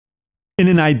In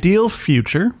an ideal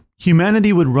future,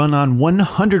 humanity would run on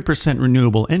 100%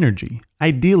 renewable energy,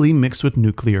 ideally mixed with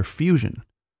nuclear fusion.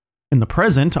 In the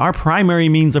present, our primary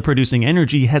means of producing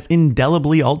energy has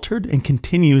indelibly altered and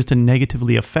continues to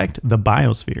negatively affect the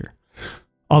biosphere.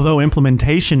 Although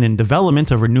implementation and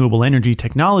development of renewable energy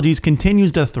technologies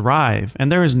continues to thrive,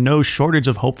 and there is no shortage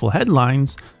of hopeful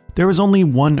headlines, there is only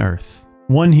one Earth,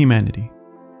 one humanity,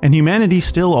 and humanity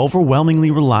still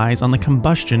overwhelmingly relies on the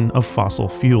combustion of fossil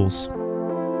fuels.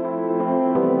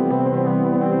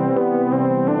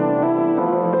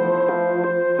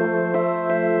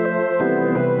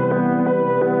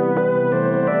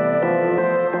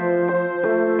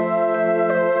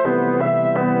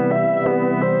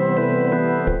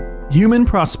 Human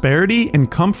prosperity and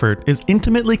comfort is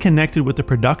intimately connected with the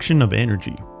production of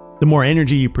energy. The more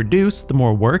energy you produce, the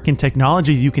more work and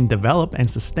technology you can develop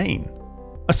and sustain.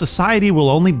 A society will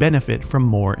only benefit from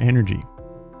more energy.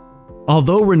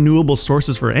 Although renewable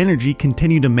sources for energy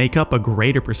continue to make up a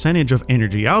greater percentage of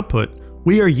energy output,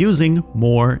 we are using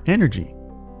more energy.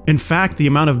 In fact, the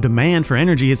amount of demand for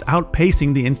energy is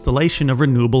outpacing the installation of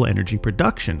renewable energy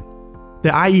production. The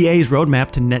IAEA's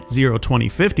roadmap to net zero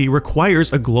 2050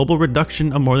 requires a global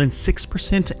reduction of more than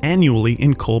 6% annually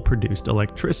in coal-produced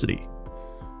electricity.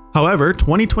 However,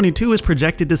 2022 is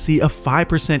projected to see a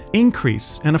 5%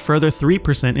 increase and a further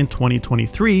 3% in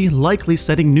 2023, likely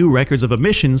setting new records of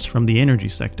emissions from the energy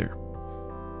sector.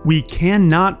 We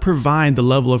cannot provide the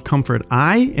level of comfort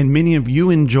I and many of you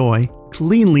enjoy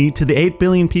cleanly to the 8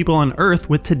 billion people on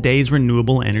Earth with today's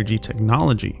renewable energy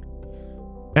technology.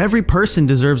 Every person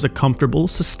deserves a comfortable,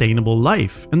 sustainable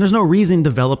life, and there's no reason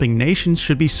developing nations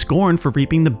should be scorned for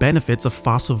reaping the benefits of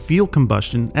fossil fuel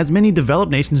combustion as many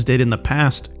developed nations did in the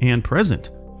past and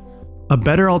present. A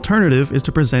better alternative is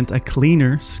to present a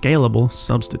cleaner, scalable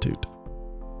substitute.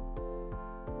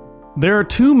 There are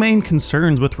two main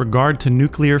concerns with regard to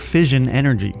nuclear fission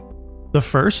energy. The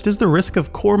first is the risk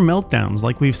of core meltdowns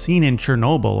like we've seen in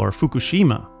Chernobyl or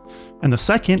Fukushima, and the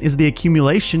second is the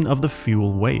accumulation of the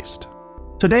fuel waste.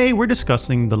 Today, we're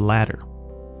discussing the latter.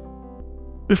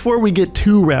 Before we get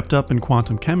too wrapped up in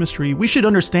quantum chemistry, we should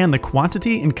understand the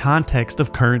quantity and context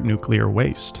of current nuclear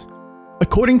waste.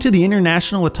 According to the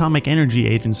International Atomic Energy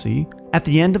Agency, at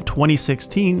the end of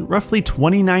 2016, roughly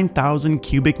 29,000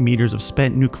 cubic meters of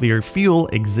spent nuclear fuel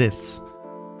exists.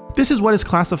 This is what is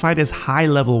classified as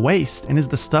high-level waste and is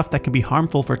the stuff that can be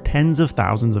harmful for tens of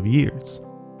thousands of years.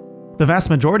 The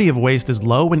vast majority of waste is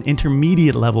low and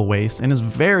intermediate level waste and is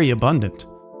very abundant.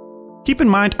 Keep in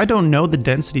mind, I don't know the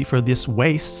density for this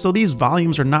waste, so these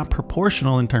volumes are not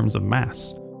proportional in terms of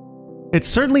mass. It's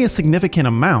certainly a significant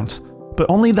amount, but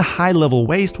only the high-level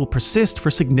waste will persist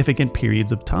for significant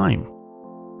periods of time.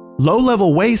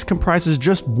 Low-level waste comprises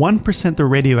just 1% the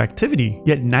radioactivity,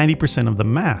 yet 90% of the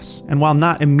mass, and while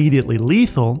not immediately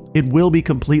lethal, it will be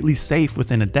completely safe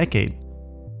within a decade.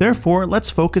 Therefore, let's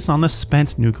focus on the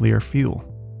spent nuclear fuel.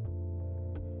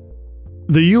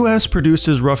 The US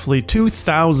produces roughly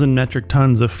 2,000 metric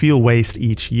tons of fuel waste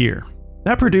each year.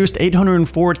 That produced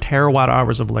 804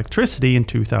 terawatt-hours of electricity in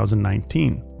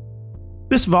 2019.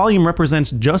 This volume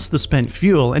represents just the spent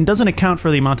fuel and doesn't account for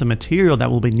the amount of material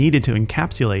that will be needed to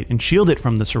encapsulate and shield it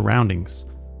from the surroundings.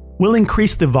 We'll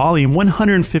increase the volume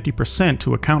 150%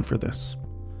 to account for this.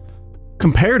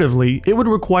 Comparatively, it would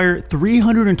require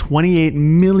 328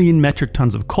 million metric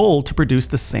tons of coal to produce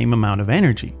the same amount of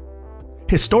energy.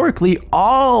 Historically,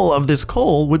 all of this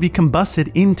coal would be combusted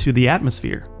into the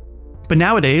atmosphere. But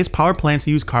nowadays, power plants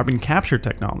use carbon capture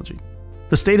technology.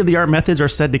 The state-of-the-art methods are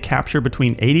said to capture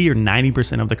between 80 or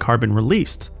 90% of the carbon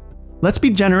released. Let's be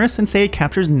generous and say it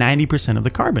captures 90% of the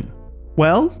carbon.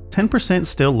 Well, 10%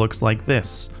 still looks like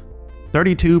this: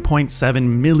 32.7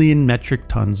 million metric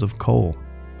tons of coal.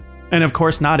 And of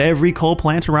course, not every coal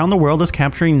plant around the world is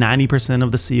capturing 90%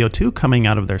 of the CO2 coming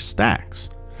out of their stacks.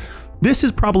 This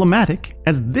is problematic,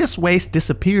 as this waste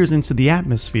disappears into the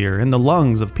atmosphere and the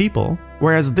lungs of people,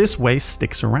 whereas this waste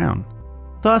sticks around.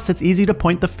 Thus, it's easy to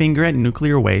point the finger at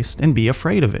nuclear waste and be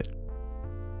afraid of it.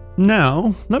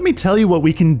 Now, let me tell you what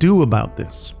we can do about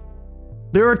this.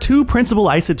 There are two principal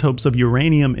isotopes of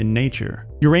uranium in nature: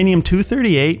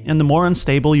 uranium-238 and the more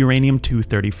unstable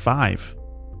uranium-235.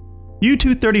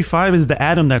 U-235 is the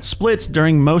atom that splits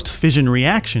during most fission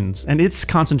reactions, and its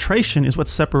concentration is what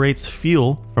separates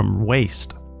fuel from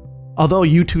waste. Although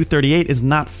U-238 is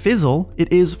not fissile,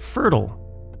 it is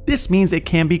fertile. This means it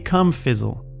can become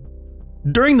fissile.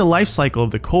 During the life cycle of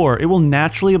the core, it will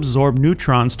naturally absorb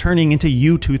neutrons, turning into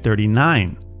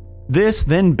U-239. This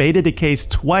then beta decays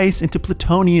twice into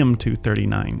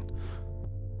plutonium-239.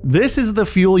 This is the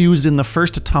fuel used in the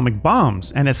first atomic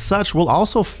bombs, and as such will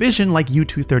also fission like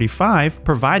U-235,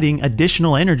 providing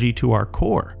additional energy to our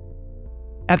core.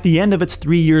 At the end of its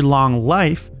 3-year-long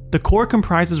life, the core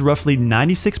comprises roughly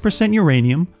 96%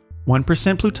 uranium,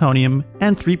 1% plutonium,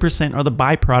 and 3% are the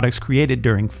byproducts created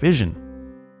during fission.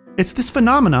 It's this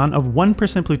phenomenon of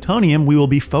 1% plutonium we will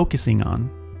be focusing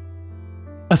on.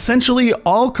 Essentially,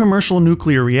 all commercial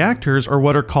nuclear reactors are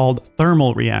what are called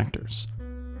thermal reactors.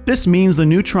 This means the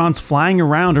neutrons flying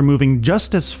around are moving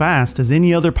just as fast as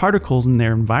any other particles in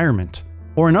their environment,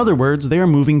 or in other words, they are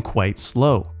moving quite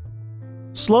slow.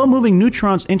 Slow-moving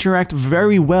neutrons interact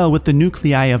very well with the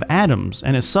nuclei of atoms,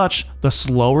 and as such, the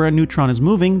slower a neutron is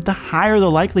moving, the higher the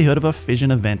likelihood of a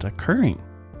fission event occurring.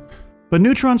 But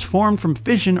neutrons formed from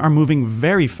fission are moving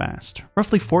very fast,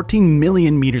 roughly 14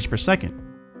 million meters per second.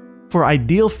 For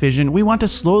ideal fission, we want to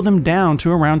slow them down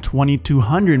to around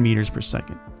 2200 meters per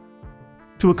second.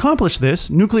 To accomplish this,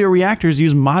 nuclear reactors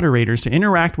use moderators to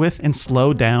interact with and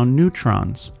slow down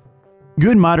neutrons.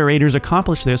 Good moderators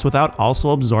accomplish this without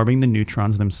also absorbing the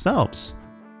neutrons themselves.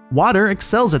 Water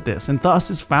excels at this and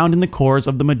thus is found in the cores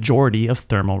of the majority of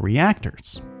thermal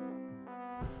reactors.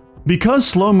 Because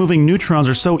slow-moving neutrons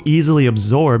are so easily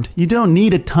absorbed, you don't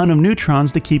need a ton of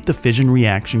neutrons to keep the fission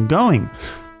reaction going.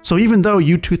 So even though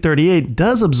U-238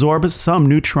 does absorb some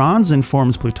neutrons and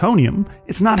forms plutonium,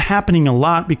 it's not happening a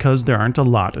lot because there aren't a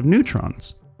lot of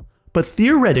neutrons. But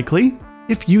theoretically,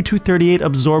 if U-238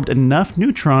 absorbed enough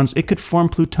neutrons, it could form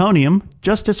plutonium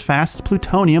just as fast as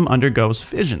plutonium undergoes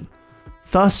fission,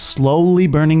 thus slowly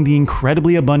burning the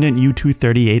incredibly abundant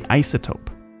U-238 isotope.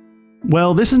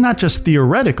 Well, this is not just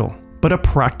theoretical, but a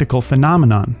practical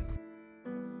phenomenon.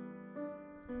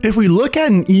 If we look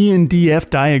at an E and DF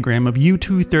diagram of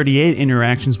U-238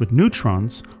 interactions with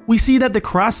neutrons, we see that the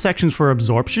cross-sections for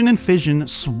absorption and fission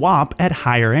swap at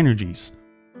higher energies.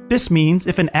 This means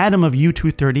if an atom of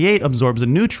U-238 absorbs a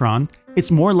neutron, it's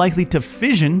more likely to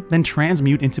fission than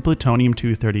transmute into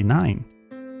plutonium-239.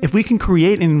 If we can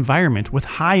create an environment with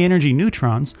high-energy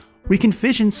neutrons, we can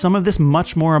fission some of this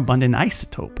much more abundant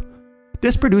isotope.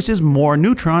 This produces more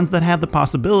neutrons that have the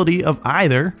possibility of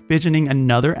either fissioning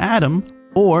another atom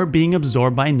or being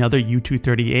absorbed by another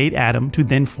U-238 atom to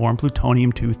then form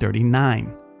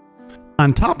plutonium-239.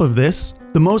 On top of this,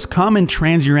 the most common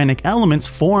transuranic elements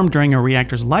formed during a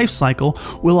reactor's life cycle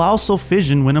will also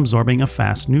fission when absorbing a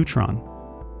fast neutron.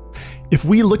 If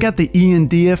we look at the E and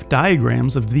DF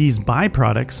diagrams of these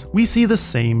byproducts, we see the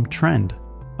same trend.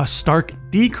 A stark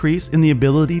decrease in the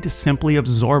ability to simply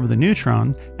absorb the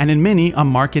neutron, and in many, a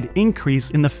marked increase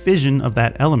in the fission of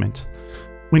that element.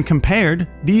 When compared,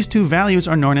 these two values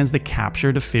are known as the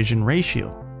capture to fission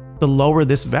ratio. The lower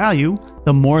this value,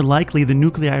 the more likely the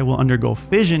nuclei will undergo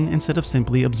fission instead of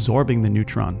simply absorbing the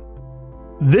neutron.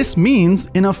 This means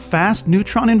in a fast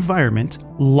neutron environment,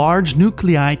 large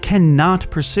nuclei cannot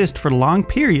persist for long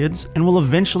periods and will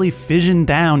eventually fission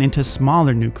down into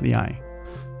smaller nuclei.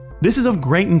 This is of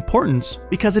great importance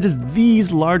because it is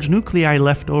these large nuclei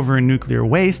left over in nuclear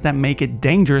waste that make it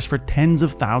dangerous for tens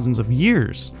of thousands of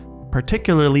years,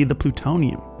 particularly the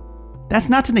plutonium. That's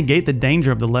not to negate the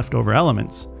danger of the leftover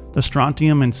elements. The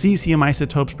strontium and cesium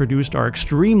isotopes produced are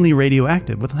extremely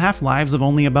radioactive with half-lives of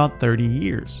only about 30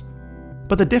 years.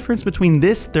 But the difference between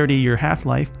this 30-year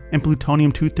half-life and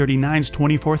plutonium-239's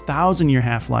 24,000-year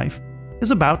half-life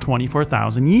is about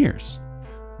 24,000 years.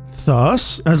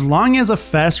 Thus, as long as a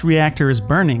fast reactor is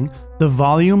burning, the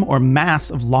volume or mass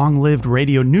of long-lived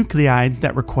radionuclides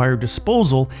that require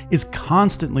disposal is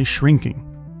constantly shrinking.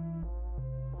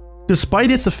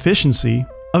 Despite its efficiency,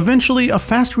 eventually a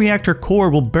fast reactor core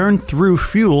will burn through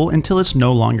fuel until it's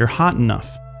no longer hot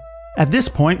enough. At this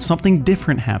point, something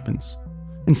different happens.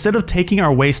 Instead of taking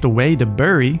our waste away to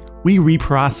bury, we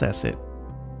reprocess it.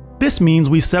 This means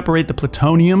we separate the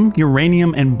plutonium,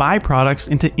 uranium, and byproducts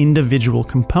into individual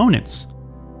components.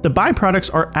 The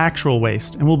byproducts are actual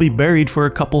waste and will be buried for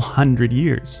a couple hundred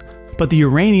years, but the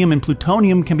uranium and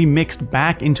plutonium can be mixed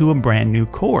back into a brand new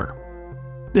core.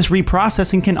 This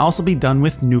reprocessing can also be done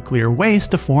with nuclear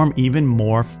waste to form even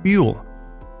more fuel.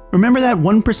 Remember that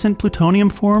 1% plutonium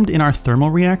formed in our thermal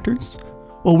reactors?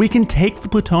 Well, we can take the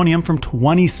plutonium from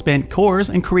 20 spent cores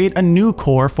and create a new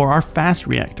core for our fast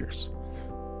reactors.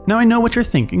 Now I know what you're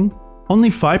thinking. Only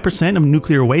 5% of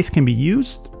nuclear waste can be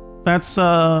used? That's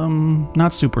not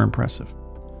super impressive.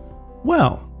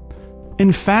 Well,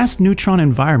 in fast neutron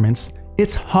environments,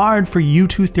 it's hard for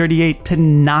U-238 to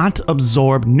not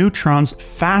absorb neutrons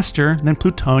faster than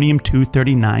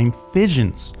plutonium-239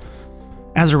 fissions.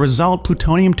 As a result,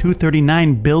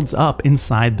 plutonium-239 builds up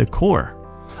inside the core.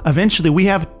 Eventually, we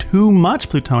have too much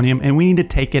plutonium and we need to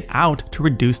take it out to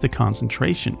reduce the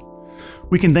concentration.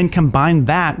 We can then combine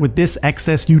that with this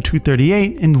excess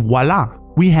U-238 and voila,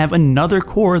 we have another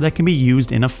core that can be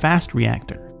used in a fast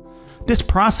reactor. This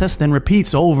process then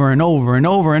repeats over and over and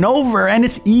over and over, and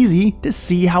it's easy to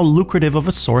see how lucrative of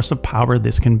a source of power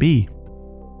this can be.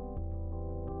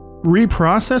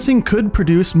 Reprocessing could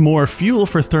produce more fuel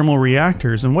for thermal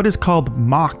reactors in what is called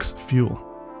Mox Fuel.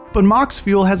 But Mox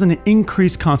Fuel has an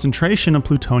increased concentration of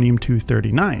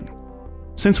plutonium-239.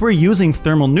 Since we're using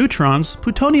thermal neutrons,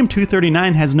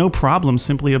 plutonium-239 has no problem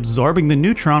simply absorbing the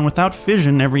neutron without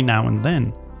fission every now and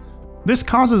then. This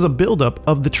causes a buildup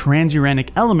of the transuranic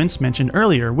elements mentioned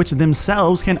earlier, which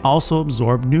themselves can also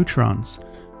absorb neutrons.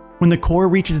 When the core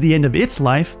reaches the end of its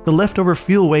life, the leftover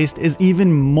fuel waste is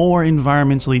even more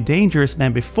environmentally dangerous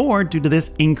than before due to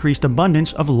this increased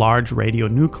abundance of large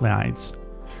radionuclides.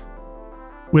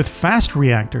 With fast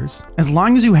reactors, as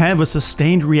long as you have a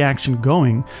sustained reaction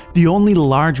going, the only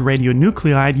large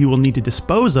radionuclide you will need to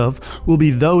dispose of will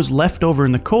be those left over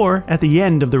in the core at the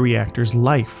end of the reactor's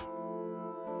life.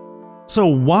 So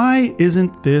why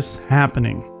isn't this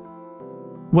happening?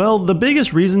 Well, the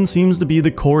biggest reason seems to be the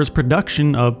core's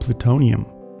production of plutonium.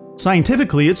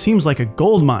 Scientifically, it seems like a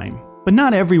gold mine, but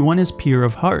not everyone is pure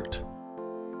of heart.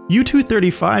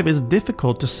 U-235 is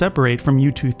difficult to separate from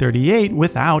U-238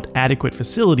 without adequate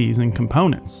facilities and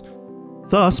components.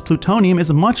 Thus, plutonium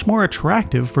is much more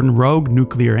attractive for rogue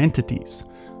nuclear entities.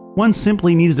 One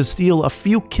simply needs to steal a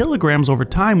few kilograms over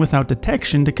time without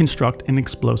detection to construct an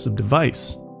explosive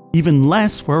device, even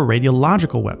less for a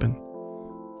radiological weapon.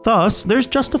 Thus, there's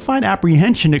justified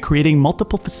apprehension to creating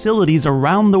multiple facilities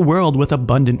around the world with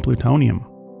abundant plutonium.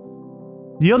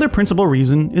 The other principal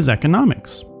reason is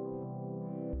economics.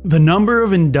 The number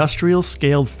of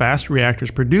industrial-scaled fast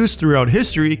reactors produced throughout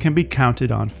history can be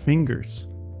counted on fingers.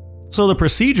 So the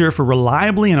procedure for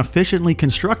reliably and efficiently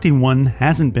constructing one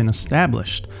hasn't been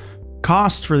established.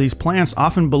 Costs for these plants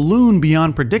often balloon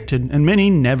beyond predicted, and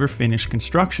many never finish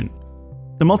construction.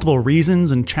 The multiple reasons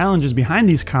and challenges behind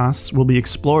these costs will be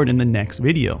explored in the next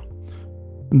video.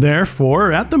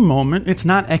 Therefore, at the moment, it's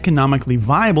not economically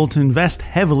viable to invest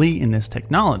heavily in this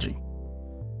technology.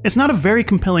 It's not a very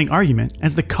compelling argument,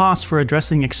 as the cost for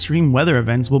addressing extreme weather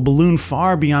events will balloon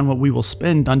far beyond what we will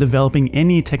spend on developing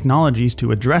any technologies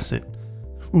to address it.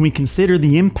 When we consider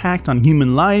the impact on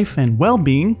human life and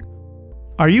well-being,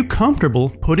 are you comfortable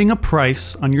putting a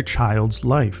price on your child's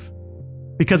life?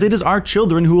 Because it is our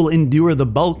children who will endure the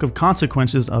bulk of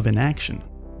consequences of inaction.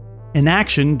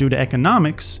 Inaction due to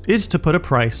economics is to put a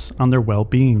price on their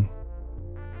well-being.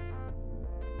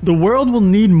 The world will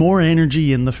need more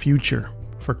energy in the future.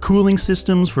 For cooling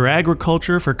systems, for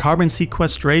agriculture, for carbon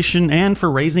sequestration, and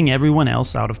for raising everyone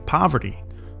else out of poverty.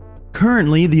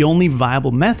 Currently, the only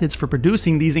viable methods for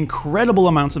producing these incredible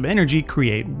amounts of energy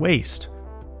create waste.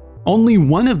 Only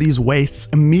one of these wastes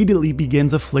immediately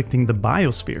begins afflicting the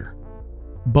biosphere.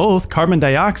 Both carbon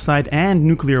dioxide and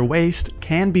nuclear waste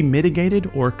can be mitigated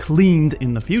or cleaned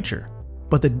in the future,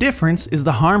 but the difference is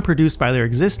the harm produced by their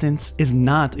existence is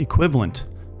not equivalent.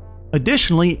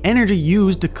 Additionally, energy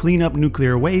used to clean up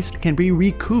nuclear waste can be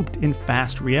recouped in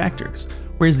fast reactors,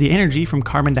 whereas the energy from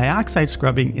carbon dioxide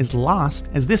scrubbing is lost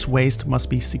as this waste must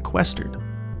be sequestered.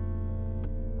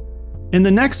 In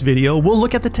the next video, we'll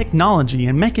look at the technology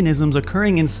and mechanisms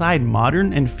occurring inside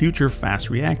modern and future fast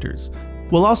reactors.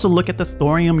 We'll also look at the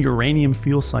thorium-uranium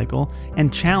fuel cycle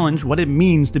and challenge what it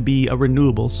means to be a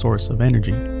renewable source of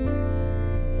energy.